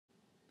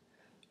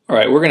All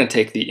right, we're going to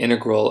take the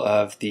integral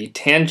of the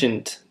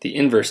tangent, the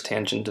inverse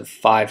tangent of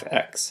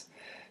 5x.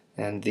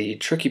 And the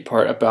tricky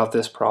part about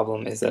this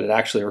problem is that it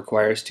actually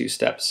requires two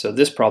steps. So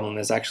this problem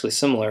is actually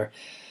similar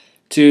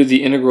to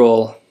the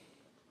integral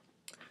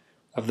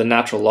of the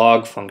natural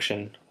log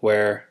function,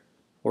 where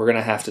we're going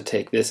to have to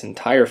take this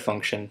entire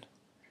function,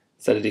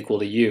 set it equal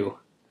to u,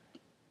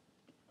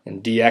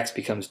 and dx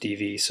becomes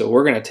dv. So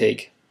we're going to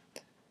take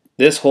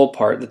this whole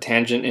part, the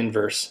tangent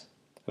inverse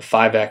of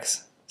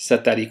 5x,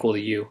 set that equal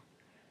to u,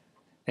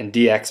 and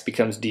dx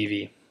becomes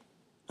dv.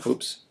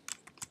 Oops.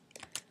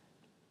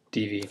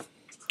 dv.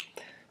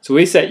 So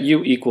we set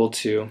u equal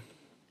to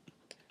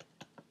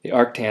the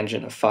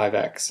arctangent of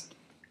 5x.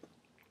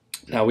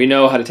 Now we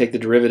know how to take the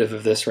derivative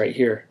of this right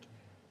here.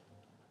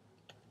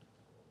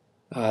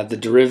 The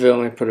derivative,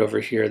 let me put it over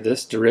here,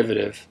 this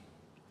derivative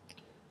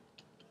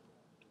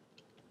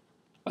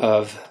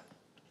of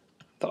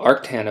the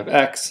arctan of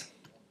x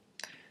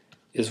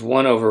is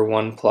 1 over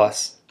 1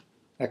 plus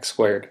x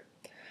squared.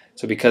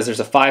 So because there's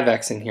a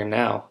 5x in here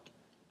now,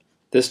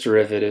 this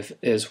derivative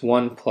is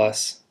 1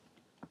 plus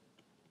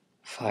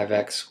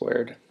 5x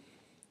squared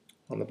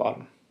on the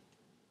bottom.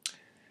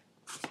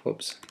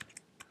 Whoops.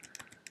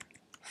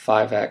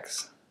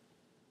 5x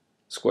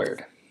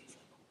squared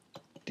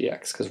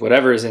dx, because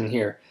whatever is in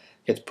here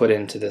gets put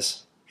into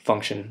this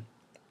function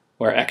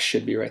where x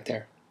should be right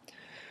there.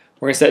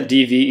 We're going to set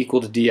dv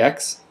equal to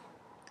dx,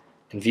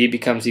 and v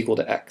becomes equal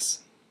to x.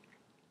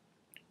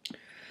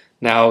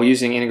 Now,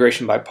 using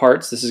integration by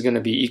parts, this is going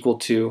to be equal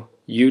to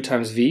u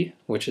times v,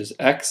 which is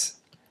x,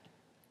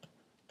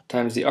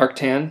 times the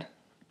arctan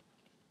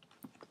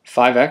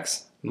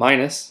 5x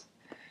minus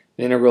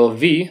the integral of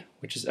v,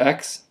 which is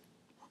x,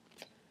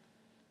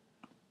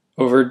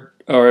 over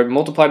or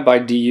multiplied by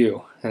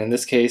du. And in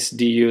this case,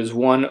 du is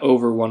 1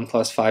 over 1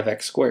 plus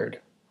 5x squared.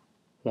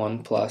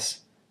 1 plus,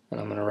 and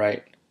I'm going to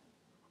write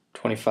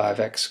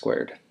 25x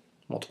squared,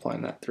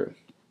 multiplying that through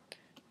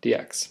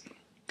dx.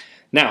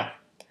 Now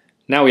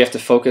we have to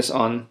focus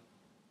on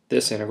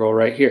this integral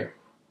right here.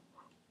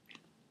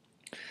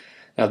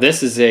 Now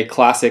this is a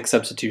classic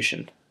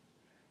substitution.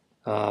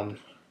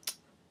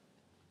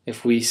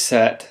 If we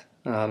set,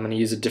 I'm going to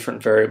use a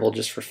different variable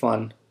just for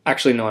fun.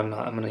 Actually, no, I'm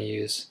not. I'm going to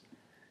use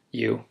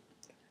u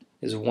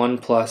is 1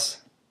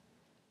 plus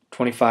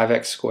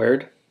 25x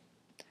squared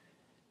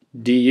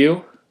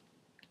du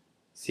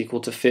is equal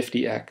to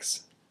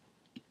 50x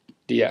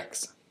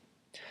dx.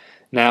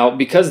 Now,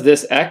 because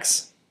this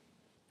x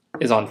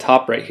is on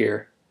top right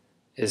here,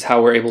 is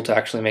how we're able to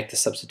actually make the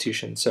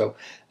substitution. So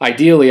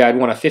ideally, I'd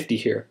want a 50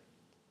 here,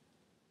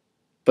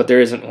 but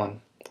there isn't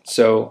one.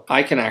 So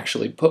I can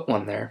actually put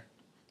one there.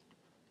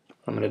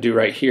 What I'm going to do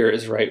right here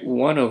is write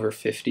 1 over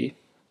 50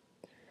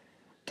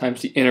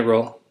 times the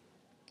integral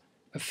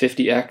of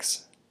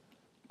 50x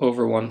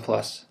over 1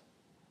 plus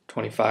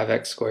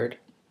 25x squared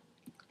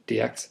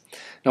dx.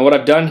 Now what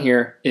I've done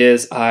here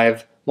is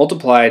I've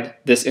multiplied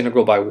this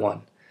integral by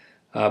 1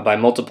 by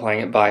multiplying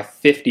it by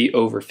 50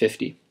 over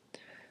 50.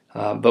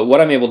 But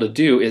what I'm able to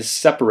do is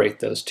separate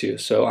those two.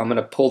 So I'm going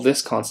to pull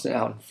this constant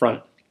out in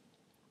front,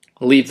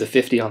 leave the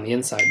 50 on the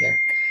inside there.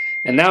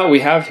 And now what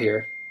we have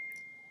here,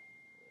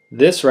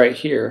 this right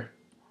here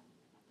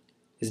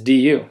is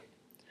du,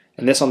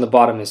 and this on the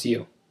bottom is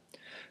u.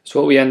 So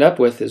what we end up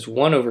with is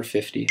 1 over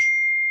 50,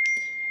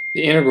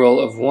 the integral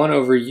of 1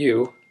 over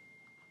u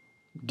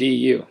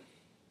du.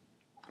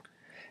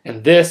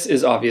 And this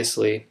is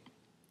obviously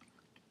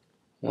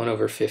 1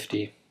 over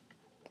 50,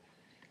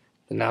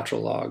 the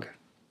natural log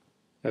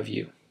of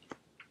u.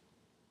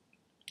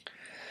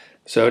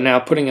 So now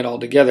putting it all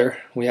together,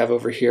 we have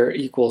over here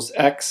equals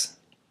x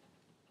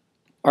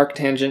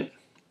arctangent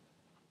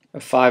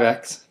of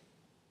 5x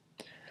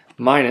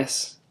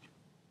minus,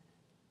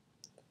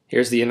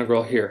 here's the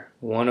integral here,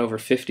 1 over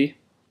 50,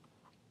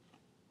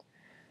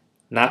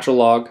 natural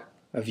log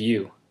of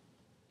u.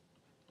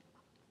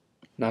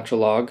 Natural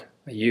log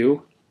of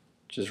u,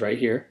 which is right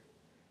here,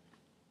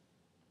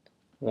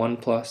 1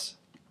 plus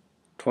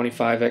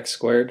 25x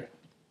squared.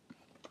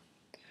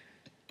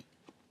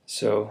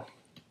 So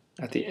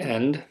at the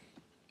end,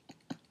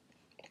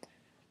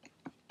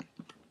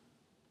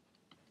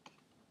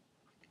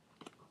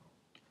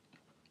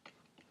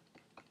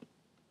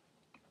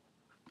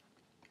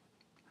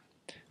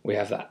 we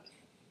have that.